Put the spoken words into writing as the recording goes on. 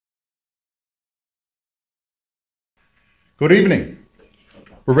Good evening.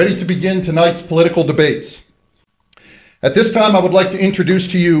 We're ready to begin tonight's political debates. At this time, I would like to introduce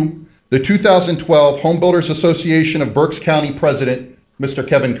to you the 2012 Home Builders Association of Berks County President, Mr.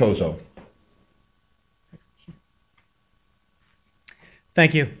 Kevin Kozo.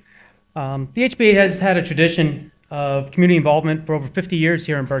 Thank you. The HBA has had a tradition of community involvement for over 50 years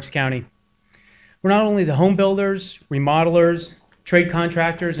here in Berks County. We're not only the home builders, remodelers, trade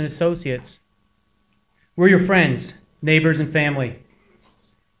contractors, and associates. We're your friends, neighbors, and family.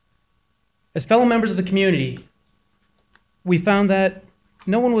 As fellow members of the community, we found that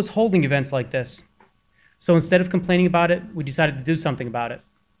no one was holding events like this. So instead of complaining about it, we decided to do something about it.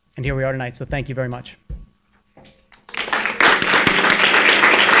 And here we are tonight, so thank you very much.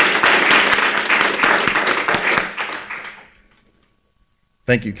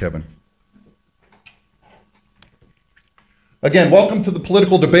 Thank you, Kevin. Again, welcome to the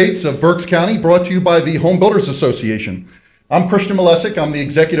political debates of Berks County, brought to you by the Home Builders Association. I'm Christian Malesic. I'm the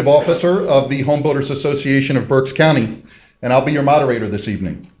Executive Officer of the Home Builders Association of Berks County, and I'll be your moderator this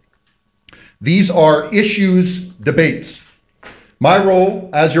evening. These are issues debates. My role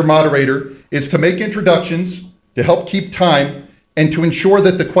as your moderator is to make introductions, to help keep time, and to ensure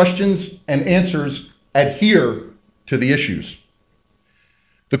that the questions and answers adhere to the issues.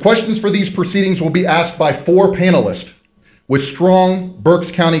 The questions for these proceedings will be asked by 4 panelists with strong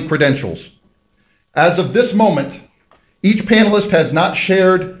Berks County credentials. As of this moment, each panelist has not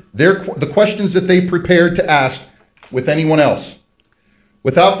shared the questions that they prepared to ask with anyone else.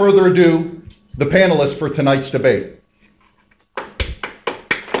 Without further ado, the panelists for tonight's debate.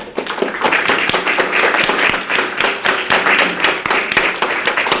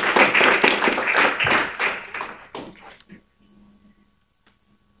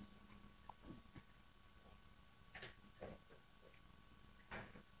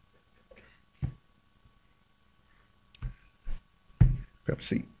 Grab a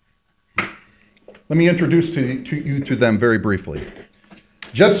seat. Let me introduce you to them very briefly.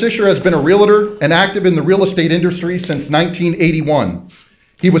 Jeff Sicher has been a realtor and active in the real estate industry since 1981.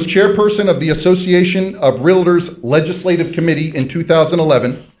 He was chairperson of the Association of Realtors Legislative Committee in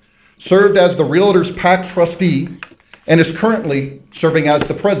 2011, served as the Realtors PAC trustee, and is currently serving as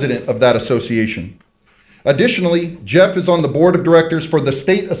the president of that association. Additionally, Jeff is on the board of directors for the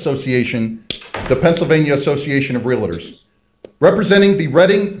state association, the Pennsylvania Association of Realtors. Representing the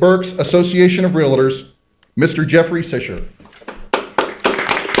Reading-Berks Association of Realtors, Mr. Jeffrey Sicher.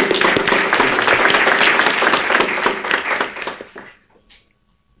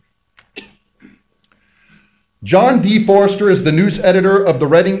 John D. Forrester is the news editor of the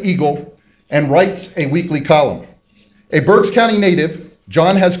Reading Eagle and writes a weekly column. A Berks County native,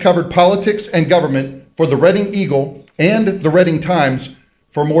 John has covered politics and government for the Reading Eagle and the Reading Times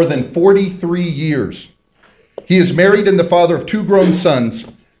for more than 43 years. He is married and the father of 2 grown sons.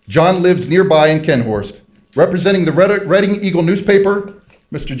 John lives nearby in Kenhorst. Representing the Reading Eagle newspaper,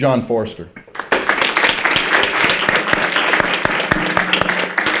 Mr. John Forrester.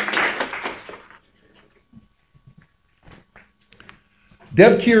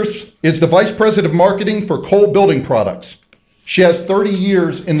 Deb Kearse is the Vice President of Marketing for Cole Building Products. She has 30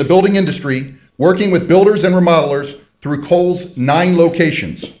 years in the building industry, working with builders and remodelers through Cole's 9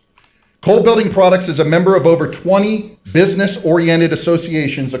 locations. Cole Building Products is a member of over 20 business-oriented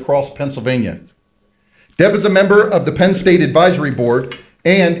associations across Pennsylvania. Deb is a member of the Penn State Advisory Board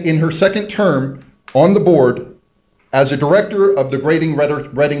and, in her second term on the board, as a director of the Greater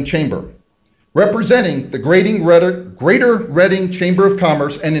Reading Chamber. Representing the Greater Reading Chamber of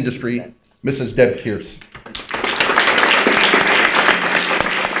Commerce and Industry, Mrs. Deb Kearse.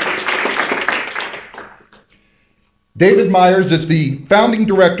 David Myers is the founding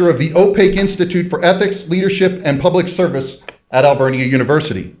director of the Opaque Institute for Ethics, Leadership, and Public Service at Alvernia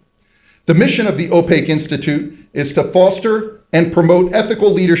University. The mission of the Opaque Institute is to foster and promote ethical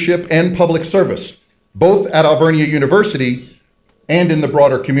leadership and public service, both at Alvernia University and in the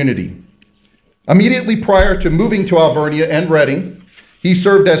broader community. Immediately prior to moving to Alvernia and Reading, he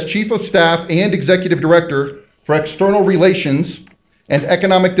served as Chief of Staff and Executive Director for External Relations and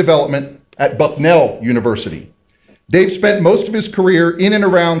Economic Development at Bucknell University. Dave spent most of his career in and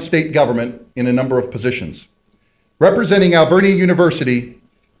around state government in a number of positions. Representing Alvernia University,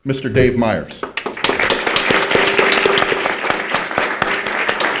 Mr. Dave Myers.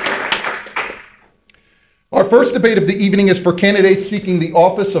 Our first debate of the evening is for candidates seeking the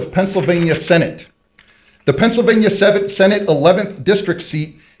office of Pennsylvania Senate. The Pennsylvania Senate 11th District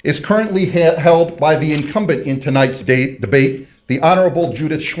seat is currently held by the incumbent in tonight's debate, the Honorable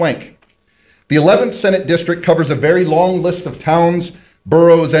Judy Schwank. The 11th Senate District covers a very long list of towns,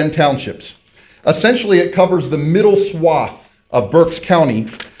 boroughs, and townships. Essentially, it covers the middle swath of Berks County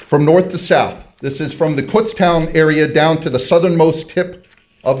from north to south. This is from the Kutztown area down to the southernmost tip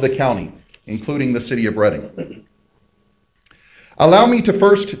of the county, including the city of Reading. Allow me to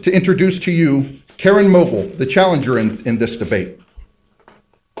first to introduce to you Karen Mogel, the challenger in this debate.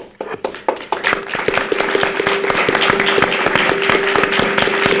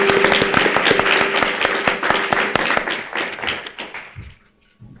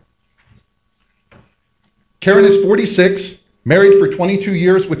 Karen is 46, married for 22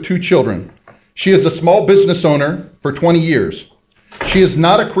 years with 2 children. She is a small business owner for 20 years. She is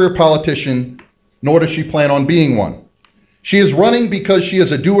not a career politician, nor does she plan on being one. She is running because she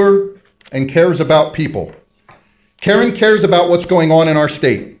is a doer and cares about people. Karen cares about what's going on in our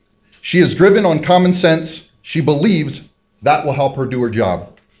state. She is driven on common sense. She believes that will help her do her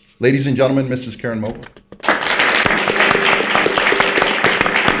job. Ladies and gentlemen, Mrs. Karen Mogel.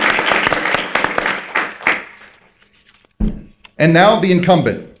 And now the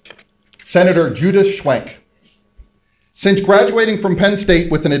incumbent, Senator Judy Schwank. Since graduating from Penn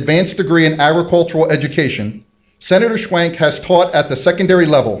State with an advanced degree in agricultural education, Senator Schwank has taught at the secondary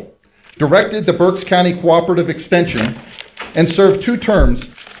level, directed the Berks County Cooperative Extension, and served 2 terms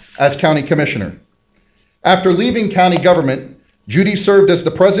as county commissioner. After leaving county government, Judy served as the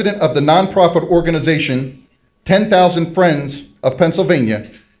president of the nonprofit organization 10,000 Friends of Pennsylvania,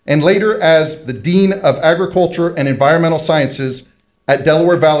 and later as the Dean of Agriculture and Environmental Sciences at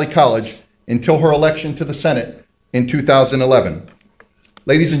Delaware Valley College until her election to the Senate in 2011.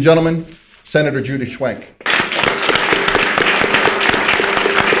 Ladies and gentlemen, Senator Judy Schwank.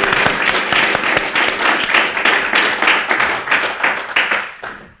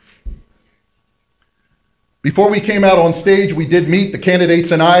 Before we came out on stage, we did meet, the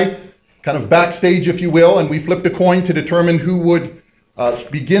candidates and I, kind of backstage, if you will, and we flipped a coin to determine who would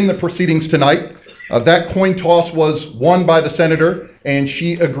begin the proceedings tonight. That coin toss was won by the senator, and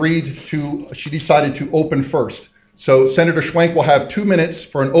she decided to open first. So Senator Schwank will have 2 minutes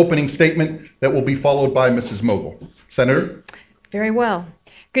for an opening statement that will be followed by Mrs. Mogel. Senator? Very well.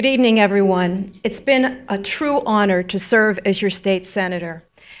 Good evening, everyone. It's been a true honor to serve as your state senator.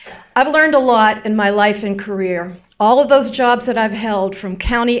 I've learned a lot in my life and career. All of those jobs that I've held, from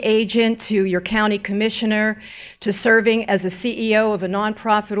county agent to your county commissioner, to serving as a CEO of a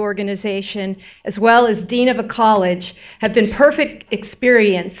nonprofit organization, as well as dean of a college, have been perfect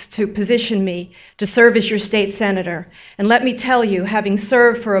experience to position me to serve as your state senator. And let me tell you, having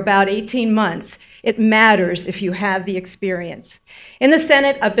served for about 18 months, it matters if you have the experience. In the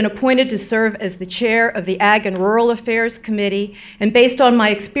Senate, I've been appointed to serve as the chair of the Ag and Rural Affairs Committee, and based on my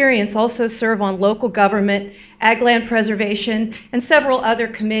experience, also serve on local government, ag land preservation, and several other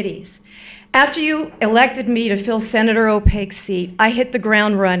committees. After you elected me to fill Senator Opake's seat, I hit the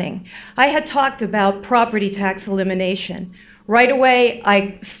ground running. I had talked about property tax elimination. Right away,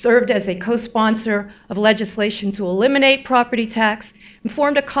 I served as a co-sponsor of legislation to eliminate property tax and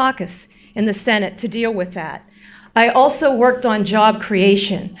formed a caucus in the Senate to deal with that. I also worked on job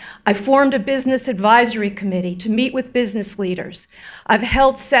creation. I formed a business advisory committee to meet with business leaders. I've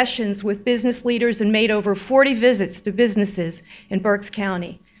held sessions with business leaders and made over 40 visits to businesses in Berks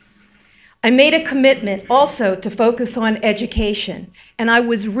County. I made a commitment also to focus on education, and I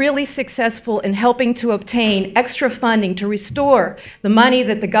was really successful in helping to obtain extra funding to restore the money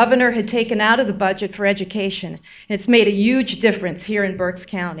that the governor had taken out of the budget for education. And it's made a huge difference here in Berks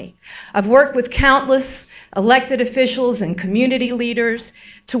County. I've worked with countless elected officials and community leaders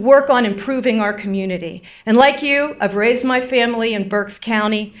to work on improving our community. And like you, I've raised my family in Berks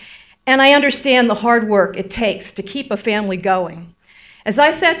County, and I understand the hard work it takes to keep a family going. As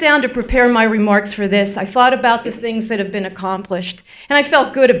I sat down to prepare my remarks for this, I thought about the things that have been accomplished, and I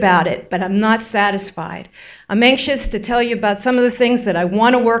felt good about it, but I'm not satisfied. I'm anxious to tell you about some of the things that I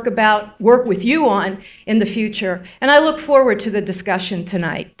want to work with you on in the future, and I look forward to the discussion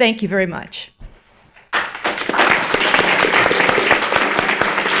tonight. Thank you very much.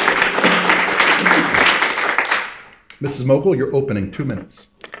 Mrs. Mogel, your opening, 2 minutes.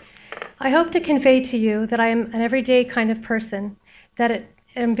 I hope to convey to you that I am an everyday kind of person, that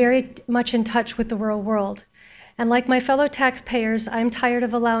am very much in touch with the real world. And like my fellow taxpayers, I am tired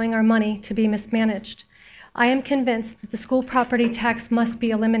of allowing our money to be mismanaged. I am convinced that the school property tax must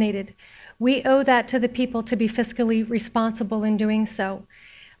be eliminated. We owe that to the people to be fiscally responsible in doing so.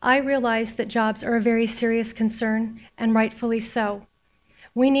 I realize that jobs are a very serious concern, and rightfully so.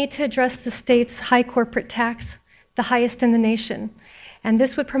 We need to address the state's high corporate tax, the highest in the nation. And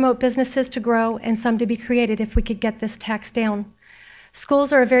this would promote businesses to grow and some to be created if we could get this tax down.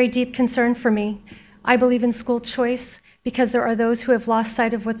 Schools are a very deep concern for me. I believe in school choice, because there are those who have lost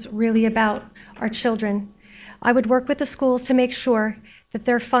sight of what's really about our children. I would work with the schools to make sure that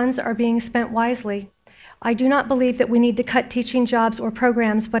their funds are being spent wisely. I do not believe that we need to cut teaching jobs or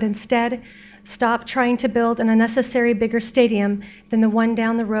programs, but instead stop trying to build an unnecessary bigger stadium than the one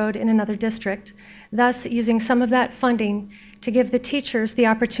down the road in another district, thus using some of that funding to give the teachers the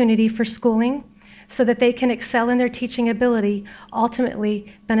opportunity for schooling so that they can excel in their teaching ability,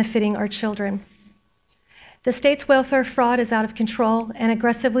 ultimately benefiting our children. The state's welfare fraud is out of control, and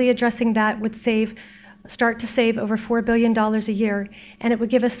aggressively addressing that would start to save over $4 billion a year, and it would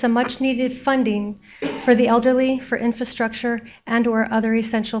give us some much-needed funding for the elderly, for infrastructure, and/or other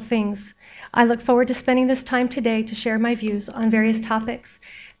essential things. I look forward to spending this time today to share my views on various topics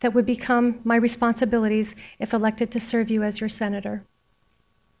that would become my responsibilities if elected to serve you as your senator.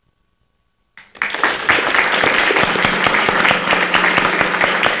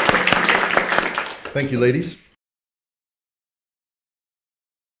 Thank you, ladies.